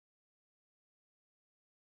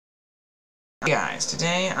Hey guys,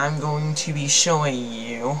 today I'm going to be showing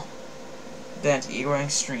you that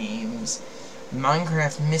Eystream's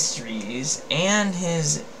Minecraft mysteries and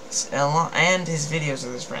his videos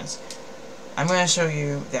with his friends. I'm going to show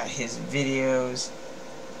you that his videos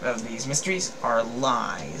of these mysteries are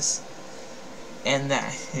lies, and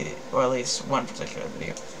that, or at least one particular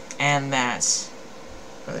video, and that,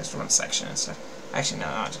 or at least one section and stuff. Actually, no,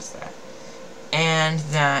 not just that. And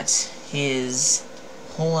that his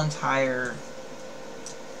whole entire.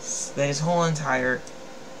 Okay, what am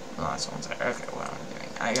I doing?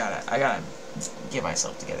 I gotta get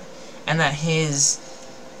myself together. And that his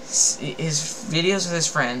videos with his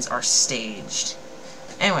friends are staged.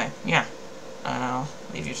 Anyway, yeah. I'll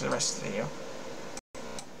leave you to the rest of the video.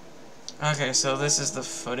 Okay, so this is the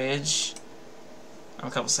footage. I'm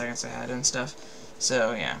a couple seconds ahead and stuff.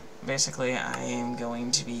 So, yeah. Basically, I am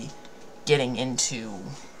going to be getting into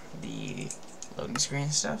the loading screen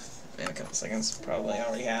stuff. In a couple seconds, probably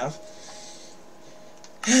already have.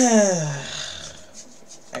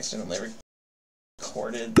 Accidentally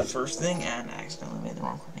recorded the first thing and accidentally made the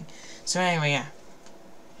wrong recording. So anyway, yeah.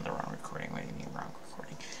 The wrong recording. What do you mean wrong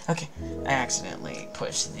recording? Okay, I accidentally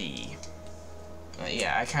pushed the...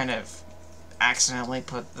 yeah, I kind of accidentally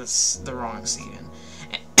put the wrong seed in.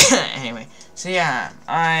 Anyway, so yeah,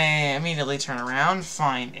 I immediately turn around,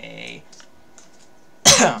 find a...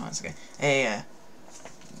 that's okay. A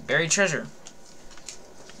buried treasure.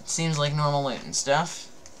 Seems like normal loot and stuff.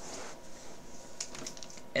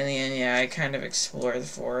 In the end, yeah, I kind of explore the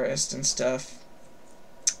forest and stuff.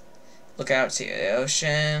 Look out to the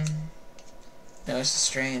ocean. Notice a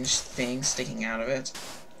strange thing sticking out of it.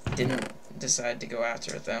 Didn't decide to go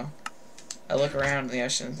after it, though. I look around in the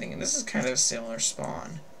ocean thinking, this is kind of a similar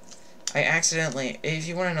spawn. I accidentally, if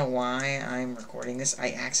you want to know why I'm recording this,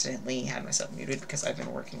 I accidentally had myself muted because I've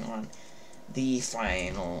been working on the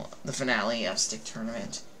finale of Stick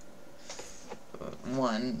Tournament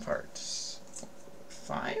 1, part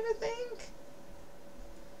 5, I think?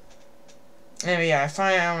 Anyway, yeah, I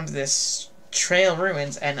found this trail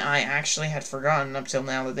ruins, and I actually had forgotten up till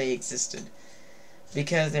now that they existed.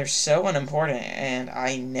 Because they're so unimportant, and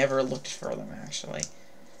I never looked for them, actually.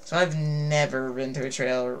 So I've never been to a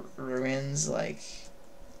trail ruins, like,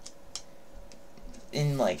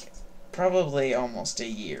 in, like, probably almost a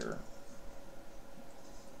year.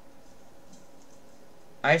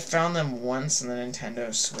 I found them once on the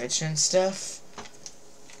Nintendo Switch and stuff,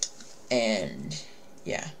 and,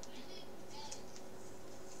 yeah.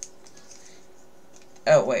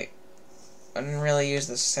 Oh, wait. I didn't really use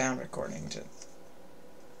the sound recording to...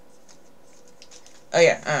 oh,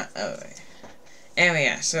 yeah, oh, wait. Anyway,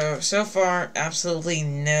 yeah, so far, absolutely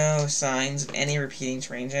no signs of any repeating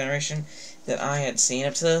terrain generation that I had seen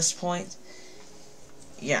up to this point.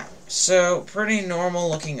 Yeah, so, pretty normal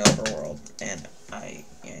looking overworld, and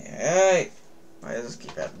why does this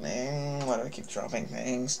keep happening? Why do I keep dropping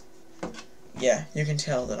things? Yeah, you can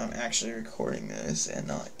tell that I'm actually recording this and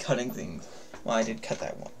not cutting things. Well, I did cut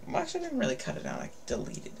that one. Well, actually, I didn't really cut it out. I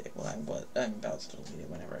deleted it. Well, I'm about to delete it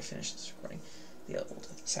whenever I finish this recording. The old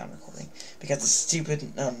sound recording. Because the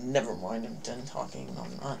stupid... never mind. I'm done talking. No,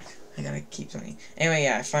 I'm not. I gotta keep talking. Anyway,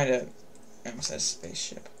 yeah, I find I almost said a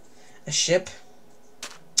spaceship. A ship?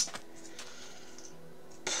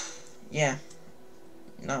 Yeah.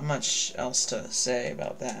 Not much else to say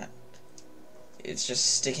about that. It's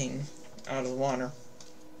just sticking out of the water.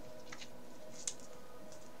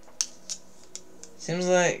 Seems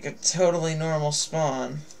like a totally normal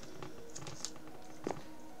spawn.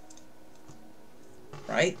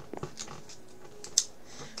 Right?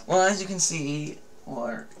 Well, as you can see,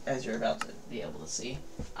 or as you're about to be able to see,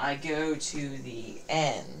 I go to the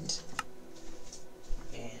end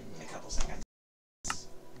in a couple seconds,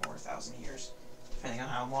 or 1,000 years, depending on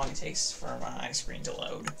how long it takes for my screen to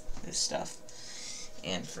load this stuff,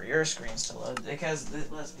 and for your screens to load, because,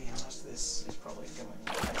 let's be honest, this is probably going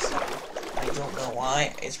really slow. I don't know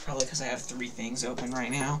why. It's probably because I have 3 things open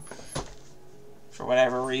right now, for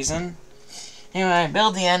whatever reason. Anyway, I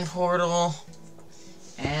build the end portal,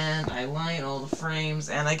 and I light all the frames,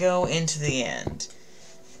 and I go into the end.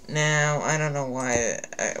 Now, I don't know why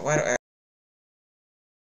do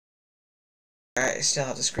I still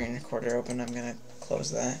have the screen recorder open. I'm gonna close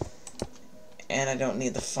that. And I don't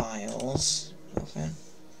need the files open.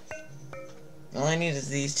 All I need is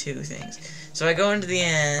these 2 things. So I go into the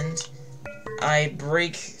end, I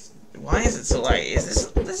break... why is it so light? This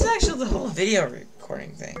is actually the whole video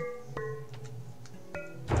recording thing.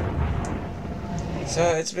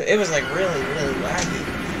 So it was like really, really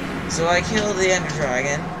laggy. So I killed the Ender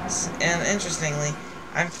Dragon, and interestingly,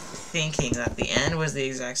 I'm thinking that the end was the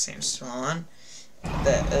exact same spawn,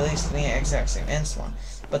 at least the exact same end spawn.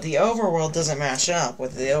 But the overworld doesn't match up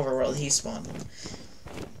with the overworld he spawned in.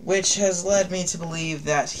 Which has led me to believe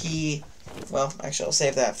that he... Well, actually, I'll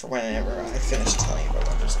save that for whenever I finish telling you about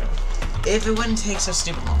what I'm just going to... If it wouldn't take so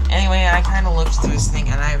stupid long. Anyway, I kind of looked through this thing,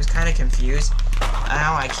 and I was kind of confused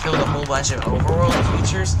how I killed a whole bunch of overworld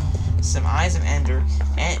creatures, some Eyes of Ender,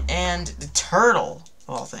 and the turtle, of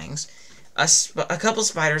all things, a couple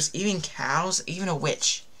spiders, even cows, even a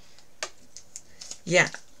witch. Yeah,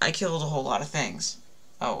 I killed a whole lot of things.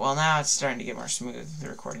 Oh, well, now it's starting to get more smooth, the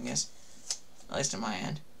recording is. At least on my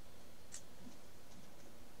end.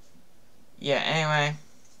 Yeah, anyway.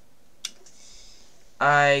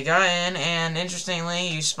 I got in, and interestingly,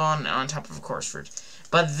 you spawn on top of a course fruit.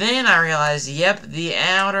 But then I realized, yep, the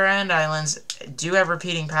outer end islands do have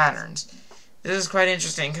repeating patterns. This is quite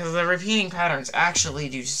interesting, because the repeating patterns actually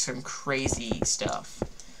do some crazy stuff.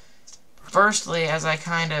 Firstly, as I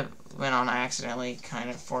kind of went on, I accidentally kind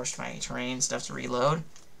of forced my terrain stuff to reload.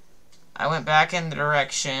 I went back in the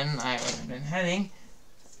direction I would have been heading.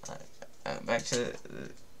 I went back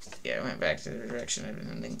to the direction I've been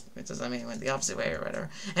heading. It doesn't mean I went the opposite way or whatever.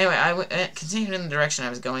 Anyway, I continued in the direction I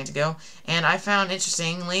was going to go, and I found,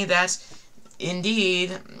 interestingly, that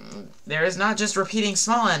indeed there is not just repeating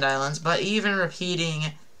small end islands, but even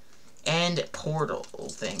repeating end portal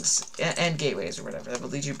things, end gateways or whatever, that will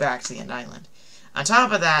lead you back to the end island. On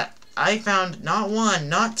top of that, I found not one,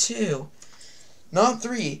 not two, not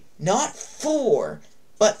three, not four,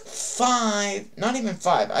 but 5, not even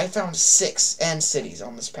 5, I found 6 end cities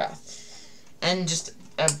on this path. And just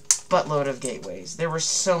a buttload of gateways. There were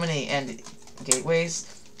so many end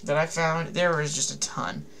gateways that I found. There was just a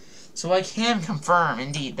ton. So I can confirm,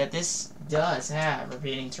 indeed, that this does have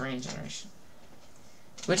repeating terrain generation.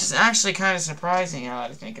 Which is actually kind of surprising now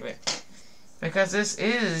that I think of it. Because this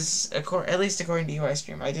is, at least according to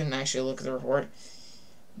Eystream, I didn't actually look at the report,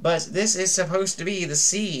 but this is supposed to be the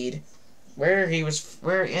seed where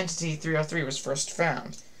Entity 303 was first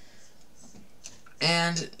found.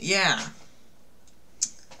 And, yeah.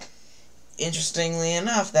 Interestingly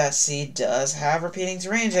enough, that seed does have repeating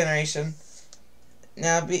terrain generation.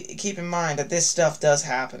 Now, keep in mind that this stuff does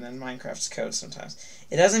happen in Minecraft's code sometimes.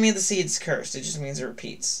 It doesn't mean the seed's cursed, it just means it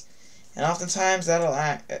repeats. And oftentimes that'll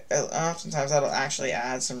actually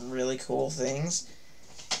add some really cool things.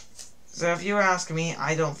 So if you ask me,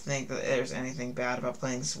 I don't think that there's anything bad about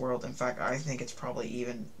playing this world. In fact, I think it's probably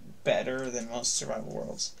even better than most survival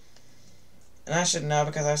worlds. And I should know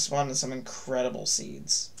because I've spawned in some incredible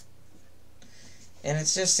seeds. And it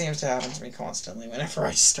just seems to happen to me constantly. Whenever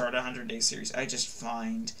I start a 100-day series, I just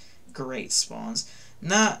find great spawns.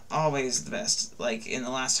 Not always the best, like in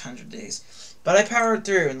the last 100 days. But I powered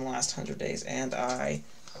through in the last 100 days, and I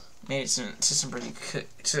made it to some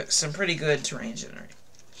pretty good terrain generation.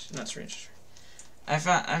 Not terrain generation.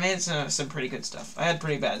 I made some pretty good stuff. I had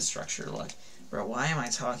pretty bad structure luck. Bro, why am I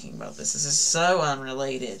talking about this? This is so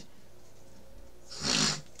unrelated.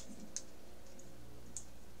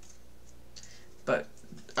 But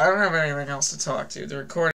I don't have anything else to talk to. The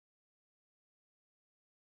recording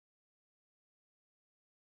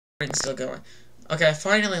is still going. Okay, I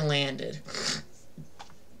finally landed.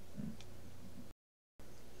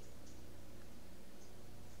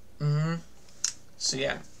 So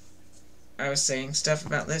yeah, I was saying stuff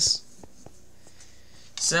about this.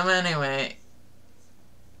 So anyway,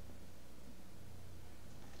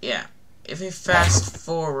 yeah, if we fast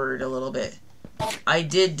forward a little bit, I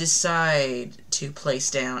did decide to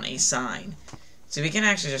place down a sign. So we can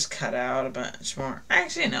actually just cut out a bunch more.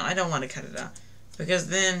 Actually, no, I don't want to cut it out, because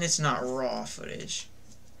then it's not raw footage.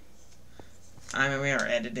 I mean, we are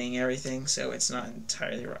editing everything, so it's not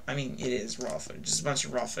entirely raw. I mean, it is raw footage. Just a bunch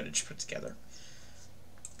of raw footage put together.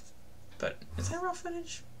 But, is that raw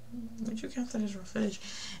footage? Would you count that as raw footage?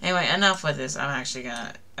 Anyway, enough with this. I'm actually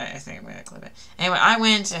gonna... I think I'm gonna clip it. Anyway, I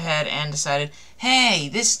went ahead and decided, hey,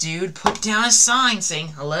 this dude put down a sign saying,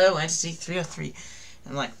 hello, Entity 303.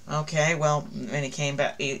 I'm like, okay, well, when he came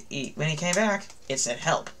back, it said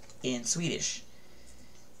help in Swedish.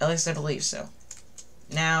 At least I believe so.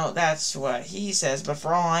 Now, that's what he says, but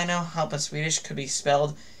for all I know, help in Swedish could be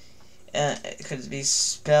spelled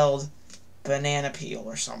banana peel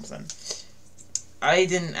or something. I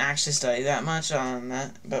didn't actually study that much on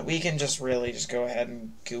that, but we can just really just go ahead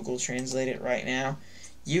and Google Translate it right now.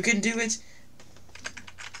 You can do it.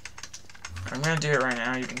 I'm gonna do it right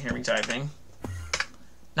now. You can hear me typing.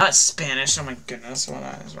 Not Spanish. Oh my goodness, what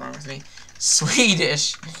is wrong with me?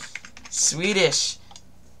 Swedish. Swedish.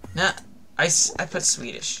 No, I put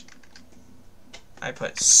Swedish. I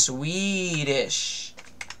put Swedish.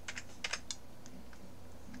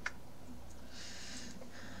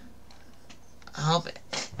 help it.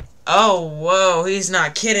 Oh, whoa, he's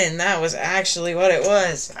not kidding. That was actually what it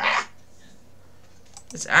was. Ah.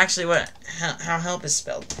 It's actually how help is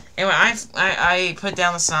spelled. Anyway, I put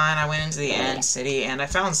down the sign, I went into the end city, and I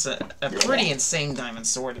found a pretty insane diamond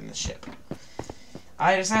sword in the ship.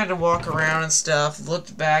 I decided to walk around and stuff,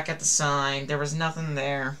 looked back at the sign, there was nothing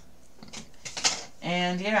there.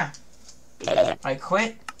 And yeah, I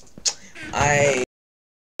quit. I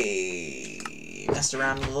messed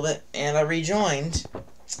around a little bit, and I rejoined.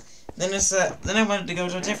 Then I wanted to go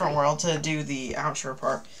to a different world to do the outro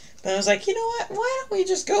part. But I was like, you know what? Why don't we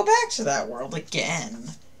just go back to that world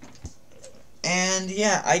again? And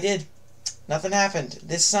yeah, I did. Nothing happened.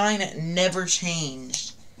 This sign never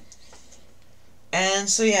changed. And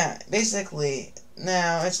so yeah, basically,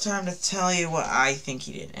 now it's time to tell you what I think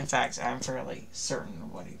he did. In fact, I'm fairly certain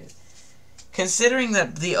of what he did. Considering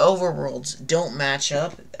that the overworlds don't match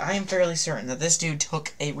up, I am fairly certain that this dude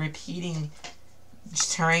took a repeating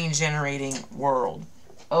terrain generating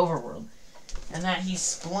overworld, and that he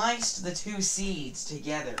spliced the two seeds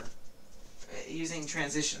together using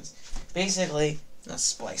transitions. Basically, not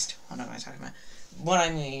spliced. I don't know what I'm talking about. What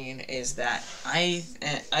I mean is that I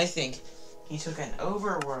think he took an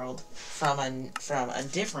overworld from a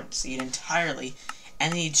different seed entirely,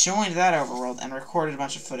 and he joined that overworld and recorded a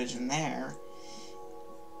bunch of footage in there.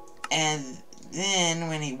 And then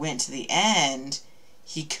when he went to the end,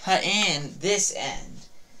 he cut in this end.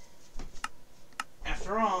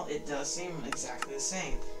 After all, it does seem exactly the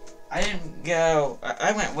same.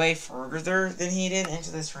 I went way further than he did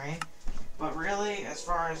into this rain. But really, as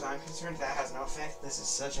far as I'm concerned, that has no effect. This is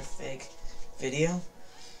such a fake video.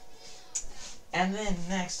 And then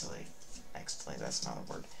nextly, that's not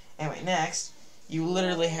a word. Anyway, next, you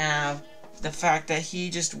literally have the fact that he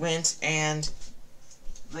just went and,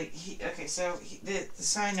 like, the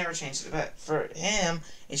sign never changed, but for him,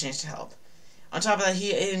 it changed to help. On top of that,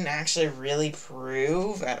 he didn't actually really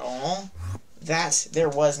prove at all that there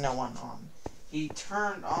was no one on. He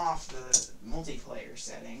turned off the multiplayer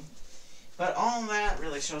setting, but all that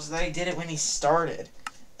really shows that he did it when he started.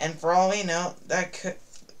 And for all we know,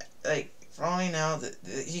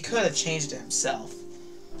 he could have changed it himself.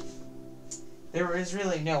 There is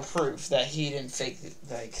really no proof that he didn't fake it,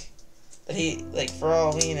 for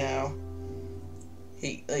all we know,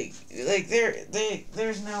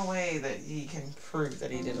 there's no way that he can prove that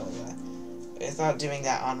he did all that without doing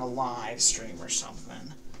that on a live stream or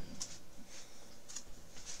something.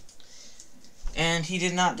 And he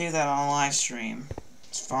did not do that on a live stream,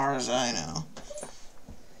 as far as I know.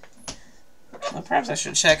 Well, perhaps I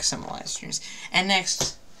should check some live streams. And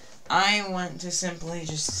next, I want to simply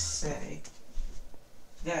just say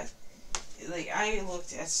that, I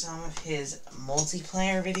looked at some of his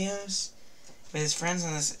multiplayer videos with his friends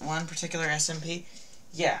on this one particular SMP.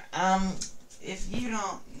 Yeah, if you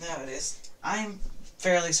don't notice, I'm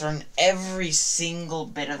fairly certain every single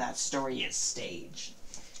bit of that story is staged.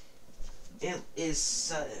 It is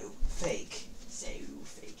so fake. So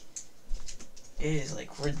fake. It is,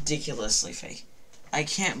 ridiculously fake. I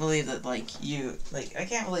can't believe that, I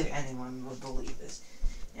can't believe anyone would believe this.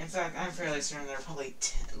 In fact, I'm fairly certain there are probably,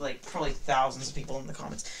 probably thousands of people in the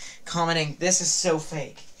comments commenting, this is so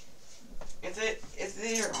fake. If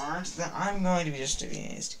there aren't, then I'm going to be just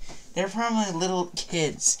amazed. There are probably little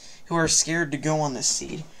kids who are scared to go on this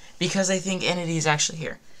seed because they think Entity is actually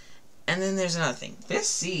here. And then there's another thing. This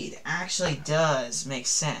seed actually does make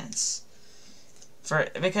sense.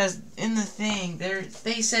 Because in the thing,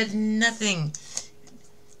 they said nothing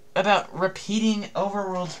about repeating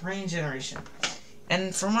overworld terrain generation.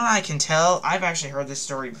 And from what I can tell, I've actually heard this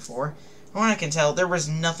story before. From what I can tell, there was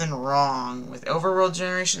nothing wrong with overworld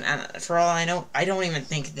generation, and for all I know, I don't even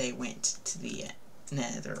think they went to the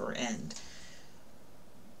nether or end.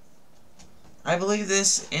 I believe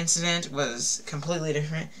this incident was completely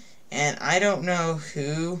different, and I don't know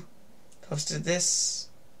who posted this.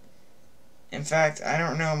 In fact, I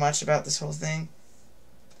don't know much about this whole thing.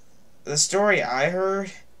 The story I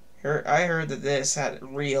heard that this had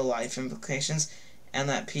real life implications, and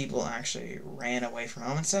that people actually ran away from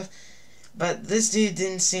home and stuff. But this dude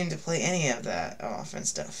didn't seem to play any of that off and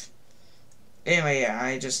stuff. Anyway, yeah,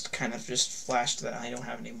 I just kind of flashed that I don't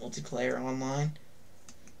have any multiplayer online.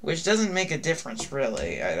 Which doesn't make a difference,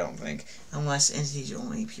 really, I don't think. Unless Entity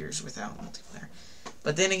only appears without multiplayer.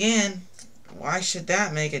 But then again, why should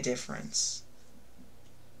that make a difference?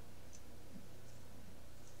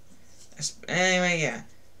 Anyway, yeah.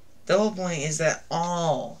 The whole point is that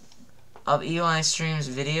all of Eystream's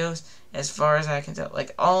videos, as far as I can tell,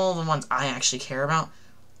 all the ones I actually care about,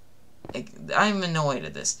 I'm annoyed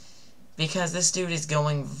at this. Because this dude is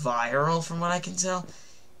going viral, from what I can tell.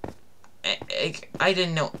 I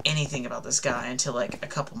didn't know anything about this guy until like a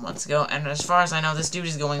couple months ago, and as far as I know, this dude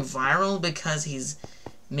is going viral because he's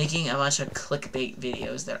making a bunch of clickbait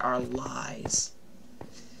videos that are lies.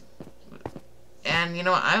 And you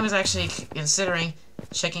know what, I was actually considering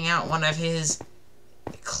checking out one of his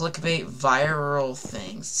clickbait viral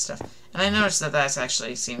things and stuff, and I noticed that that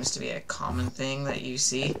actually seems to be a common thing that you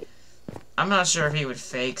see. I'm not sure if he would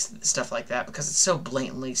fake stuff like that because it's so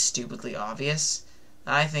blatantly, stupidly obvious.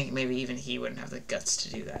 I think maybe even he wouldn't have the guts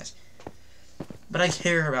to do that. But I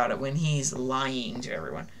care about it when he's lying to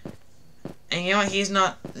everyone. And you know what? He's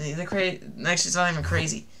not actually, it's not even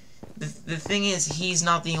crazy. The thing is, he's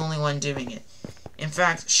not the only one doing it. In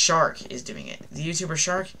fact, Shark is doing it. The YouTuber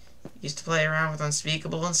Shark used to play around with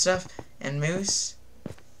Unspeakable and stuff, and Moose.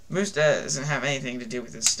 Moose doesn't have anything to do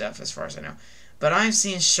with this stuff, as far as I know. But I've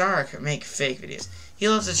seen Shark make fake videos. He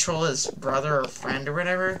loves to troll his brother or friend or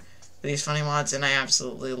whatever with these funny mods, and I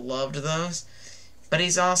absolutely loved those. But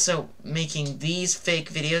he's also making these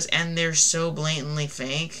fake videos, and they're so blatantly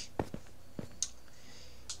fake.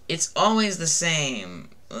 It's always the same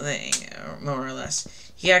thing, more or less.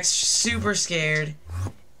 He acts super scared,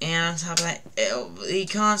 and on top of that, he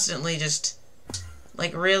constantly just,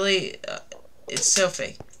 like, really, it's so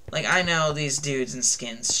fake. Like, I know these dudes and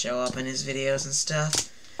skins show up in his videos and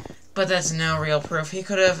stuff, but that's no real proof. He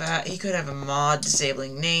could have a mod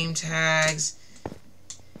disabling name tags.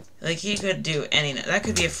 Like, he could do any... That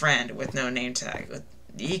could be a friend with no name tag.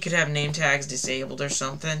 He could have name tags disabled or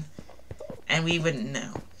something, and we wouldn't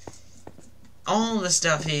know. All the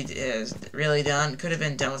stuff he has really done could have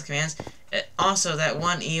been done with commands. Also, that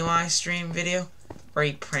one Eystream video where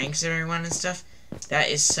he pranks everyone and stuff, that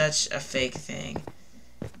is such a fake thing.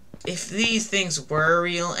 If these things were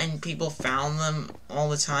real and people found them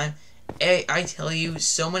all the time, I tell you,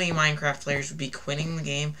 so many Minecraft players would be quitting the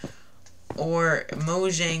game, or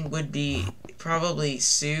Mojang would be probably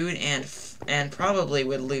sued and probably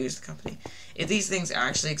would lose the company. If these things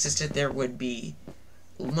actually existed, there would be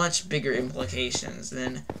much bigger implications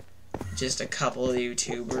than just a couple of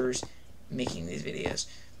YouTubers making these videos.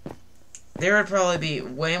 There would probably be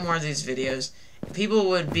way more of these videos. People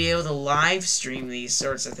would be able to live stream these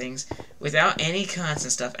sorts of things without any cuts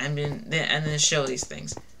and stuff, and then show these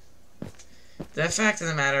things. The fact of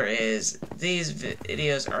the matter is, these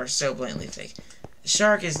videos are so blatantly fake.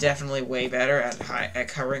 Shark is definitely way better at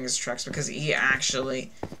covering his trucks because he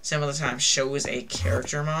actually, some of the time, shows a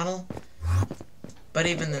character model. But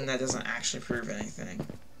even then, that doesn't actually prove anything.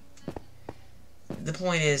 The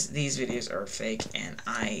point is, these videos are fake, and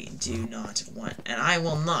I do not want, and I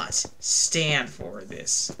will not stand for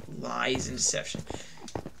this lies and deception.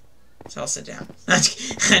 So I'll sit down. I'm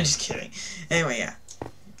just kidding. Anyway, yeah.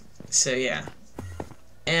 So, yeah.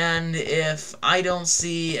 And if I don't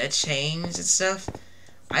see a change and stuff,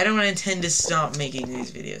 I don't intend to stop making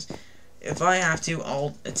these videos. If I have to,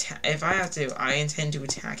 I intend to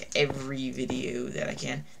attack every video that I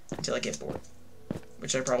can until I get bored.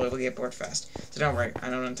 Which I probably will get bored fast. So don't worry, I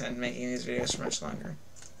don't intend making these videos for much longer.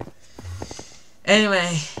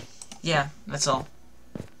 Anyway, yeah, that's all.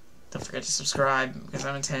 Don't forget to subscribe, because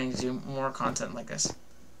I'm intending to do more content like this.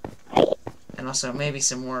 And also, maybe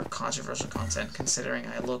some more controversial content, considering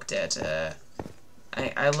I looked at,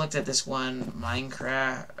 I looked at this one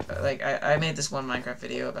Minecraft, like, I made this one Minecraft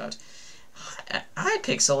video about,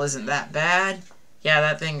 Hypixel isn't that bad. Yeah,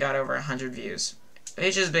 that thing got over 100 views.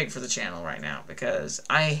 Which is big for the channel right now, because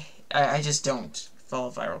I just don't follow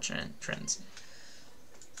viral trends.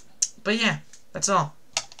 But yeah, that's all.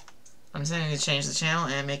 I'm intending to change the channel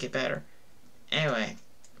and make it better. Anyway,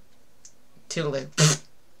 toodaloo. That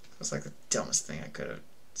was like the dumbest thing I could have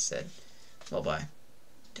said. Well, bye.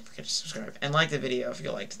 Don't forget to subscribe and like the video if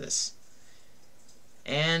you liked this.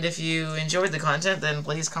 And if you enjoyed the content, then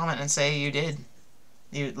please comment and say you did.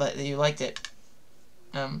 You liked it.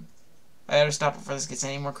 I gotta stop before this gets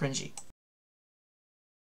any more cringy.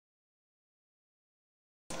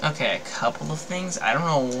 Okay, a couple of things. I don't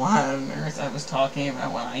know what on earth I was talking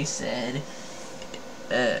about when I said,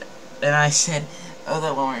 and I said, oh,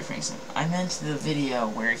 that one where Frankston. I meant the video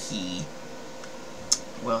where he,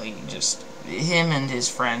 well, him and his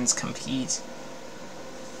friends compete,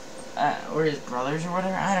 or his brothers or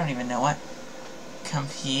whatever, I don't even know what,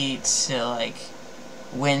 compete to, like,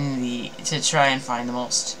 to try and find the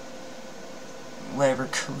most whatever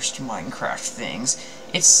cursed Minecraft things.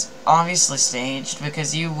 It's obviously staged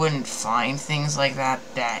because you wouldn't find things like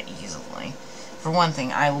that easily. For one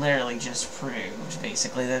thing, I literally just proved,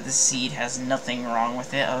 basically, that the seed has nothing wrong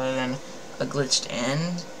with it other than a glitched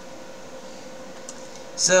end.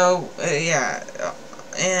 So, yeah.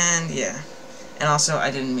 And, yeah. And also,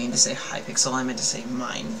 I didn't mean to say Hypixel, I meant to say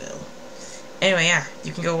Mineville. Anyway, yeah,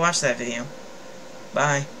 you can go watch that video.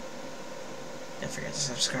 Bye. Don't forget to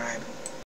subscribe.